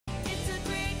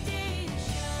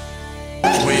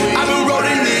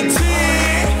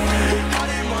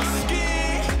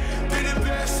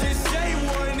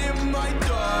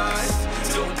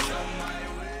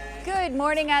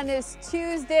morning on this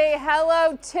Tuesday.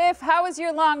 Hello, Tiff. How was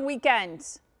your long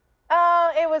weekend? Oh,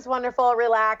 it was wonderful,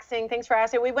 relaxing. Thanks for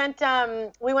asking. We went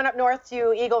up north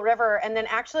to Eagle River and then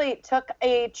actually took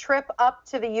a trip up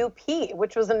to the UP,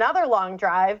 which was another long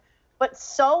drive, but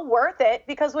so worth it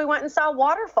because we went and saw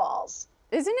waterfalls.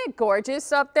 Isn't it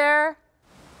gorgeous up there?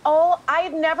 Oh, I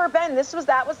had never been.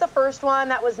 That was the first one.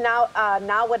 That was now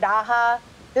Nawadaha.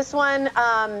 This one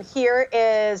here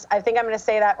is, I think I'm going to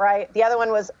say that right. The other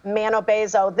one was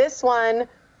Manobezo. This one,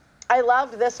 I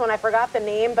loved this one. I forgot the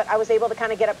name, but I was able to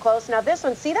kind of get up close. Now this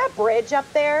one, see that bridge up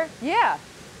there? Yeah.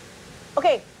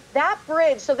 Okay, that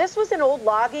bridge. So this was an old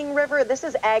logging river. This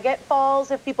is Agate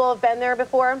Falls, if people have been there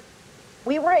before.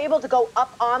 We were able to go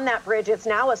up on that bridge. It's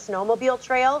now a snowmobile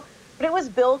trail, but it was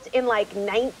built in like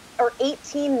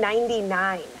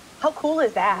 1899. How cool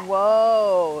is that?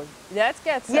 Whoa, that's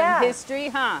got some history,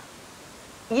 huh?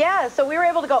 Yeah, so we were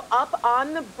able to go up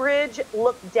on the bridge,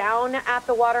 look down at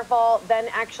the waterfall, then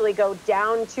actually go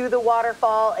down to the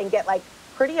waterfall and get like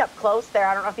pretty up close there.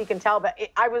 I don't know if you can tell, but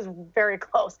I was very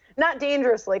close. Not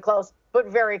dangerously close, but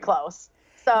very close.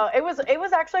 So it was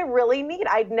actually really neat.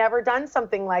 I'd never done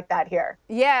something like that here.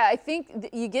 Yeah, I think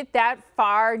you get that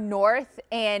far north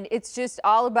and it's just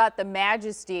all about the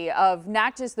majesty of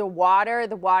not just the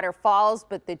waterfalls,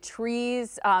 but the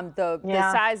trees,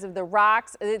 the size of the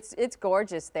rocks. It's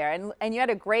gorgeous there. And you had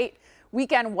a great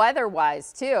weekend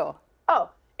weather-wise too. Oh,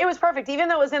 it was perfect. Even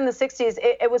though it was in the 60s,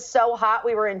 it was so hot.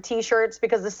 We were in T-shirts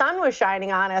because the sun was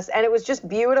shining on us and it was just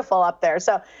beautiful up there.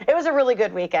 So it was a really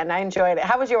good weekend. I enjoyed it.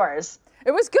 How was yours? It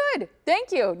was good.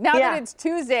 Thank you. Now that it's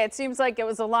Tuesday, it seems like it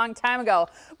was a long time ago.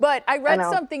 But I read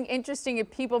something interesting in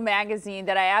People magazine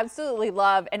that I absolutely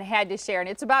love and had to share. And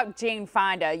it's about Jane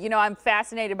Fonda. You know, I'm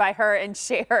fascinated by her and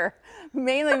Cher,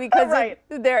 mainly because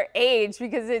of their age,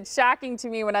 because it's shocking to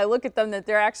me when I look at them that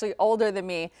they're actually older than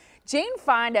me. Jane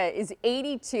Fonda is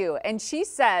 82, and she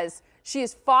says she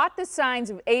has fought the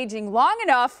signs of aging long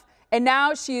enough, and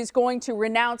now she is going to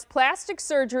renounce plastic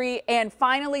surgery and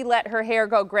finally let her hair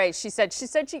go gray. She said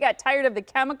she got tired of the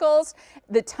chemicals,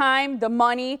 the time, the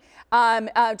money,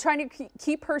 trying to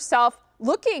keep herself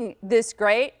looking this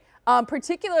great,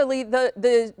 particularly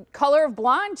the color of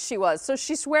blonde she was. So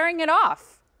she's swearing it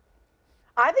off.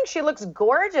 I think she looks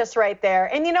gorgeous right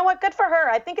there. And you know what? Good for her.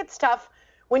 I think it's tough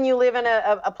when you live in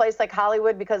a place like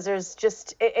Hollywood because it's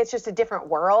just a different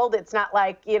world. It's not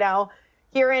like, you know,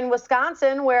 here in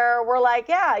Wisconsin where we're like,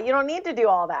 yeah, you don't need to do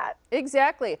all that.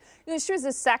 Exactly. You know, she was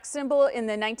a sex symbol in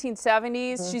the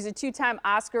 1970s. She's a two-time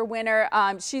Oscar winner.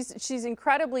 She's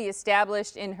incredibly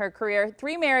established in her career.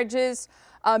 3 marriages,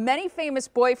 many famous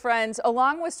boyfriends,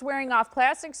 along with swearing off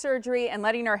plastic surgery and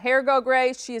letting her hair go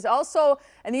gray. She is also,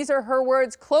 and these are her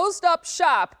words, closed up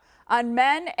shop on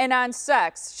men and on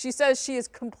sex. She says she is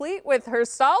complete with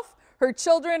herself, her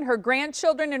children, her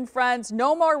grandchildren, and friends.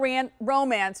 No more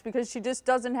romance because she just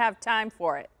doesn't have time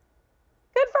for it.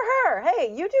 Good for her.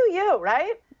 Hey, you do you,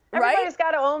 right? Everybody's got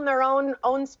to own their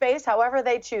own space however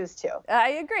they choose to. I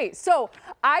agree. So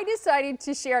I decided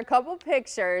to share a couple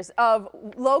pictures of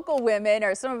local women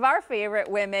or some of our favorite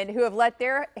women who have let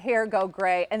their hair go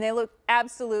gray, and they look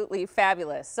absolutely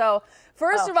fabulous. So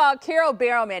first of all, Carol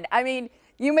Barrowman. I mean,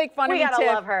 you make fun of me, Tiff. We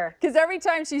gotta love her. Because every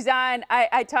time she's on,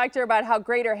 I talk to her about how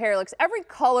great her hair looks. Every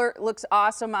color looks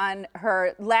awesome on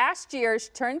her. Last year, she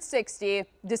turned 60,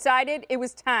 decided it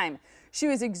was time. She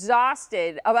was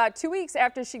exhausted. About 2 weeks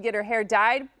after she'd get her hair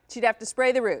dyed, she'd have to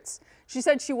spray the roots. She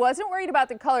said she wasn't worried about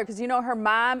the color because, you know, her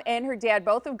mom and her dad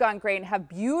both have gone gray and have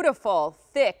beautiful,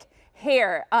 thick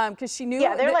hair because she knew.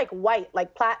 Yeah, they're like white,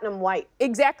 like platinum white.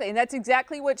 Exactly, and that's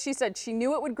exactly what she said. She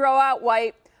knew it would grow out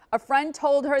white. A friend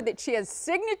told her that she has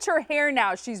signature hair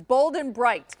now. She's bold and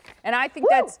bright. And I think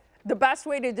that's the best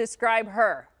way to describe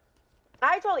her.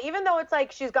 I told her, even though it's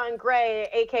like she's gone gray,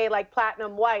 aka like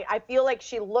platinum white, I feel like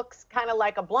she looks kind of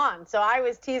like a blonde. So I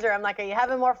always tease her. I'm like, are you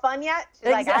having more fun yet?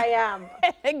 She's like, I am.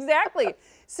 Exactly.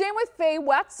 Same with Faye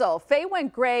Wetzel. Faye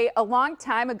went gray a long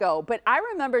time ago, but I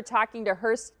remember talking to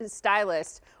her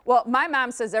stylist. Well, my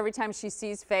mom says every time she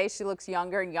sees Faye, she looks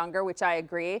younger and younger, which I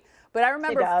agree. But I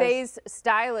remember Faye's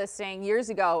stylist saying years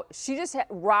ago, she just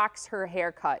rocks her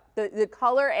haircut. The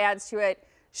color adds to it.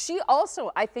 She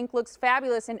also, I think, looks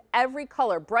fabulous in every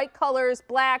color. Bright colors,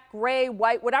 black, gray,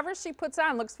 white, whatever she puts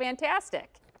on looks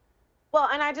fantastic. Well,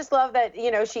 and I just love that,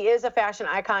 you know, she is a fashion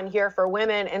icon here for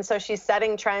women. And so she's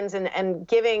setting trends and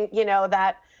giving, you know,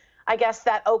 that, I guess,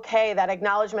 that that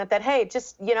acknowledgement that, hey,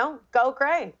 just, you know, go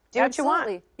gray. Do what you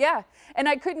want. Yeah. And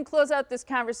I couldn't close out this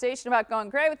conversation about going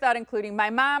gray without including my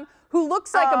mom, who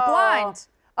looks like a blonde.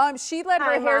 She let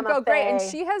her hair Mama go gray, and Faye.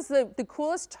 she has the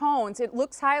coolest tones. It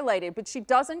looks highlighted, but she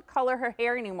doesn't color her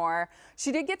hair anymore.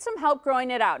 She did get some help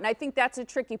growing it out, and I think that's a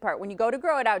tricky part. When you go to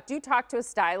grow it out, do talk to a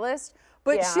stylist.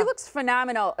 But she looks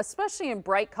phenomenal, especially in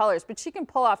bright colors, but she can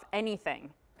pull off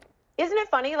anything. Isn't it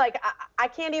funny? Like, I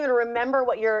can't even remember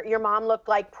what your mom looked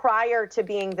like prior to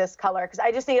being this color, because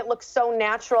I just think it looks so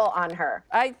natural on her.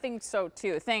 I think so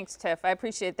too. Thanks, Tiff. I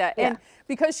appreciate that. Yeah. And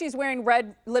because she's wearing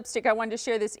red lipstick, I wanted to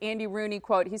share this Andy Rooney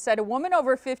quote. He said, "A woman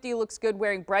over 50 looks good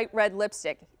wearing bright red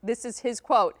lipstick." This is his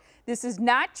quote. "This is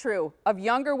not true of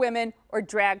younger women or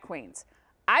drag queens."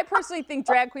 I personally think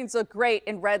drag queens look great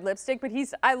in red lipstick, but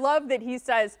I love that he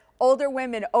says older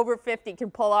women over 50 can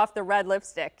pull off the red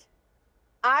lipstick.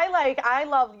 I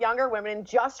love younger women in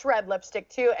just red lipstick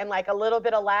too, and like a little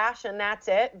bit of lash, and that's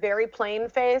it. Very plain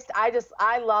faced.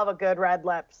 I love a good red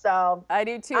lip. So I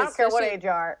do too. I don't care what age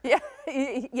you are. Yeah,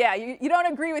 yeah. You don't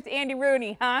agree with Andy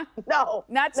Rooney, huh? No,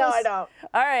 not so. No, I don't.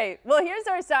 All right. Well, here's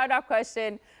our sound off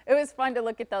question. It was fun to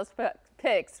look at those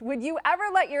pics. Would you ever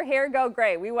let your hair go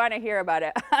gray? We want to hear about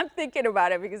it. I'm thinking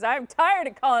about it because I'm tired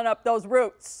of calling up those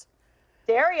roots.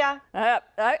 Dare ya?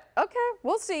 Okay,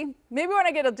 we'll see. Maybe when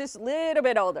I get just a little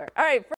bit older. All right.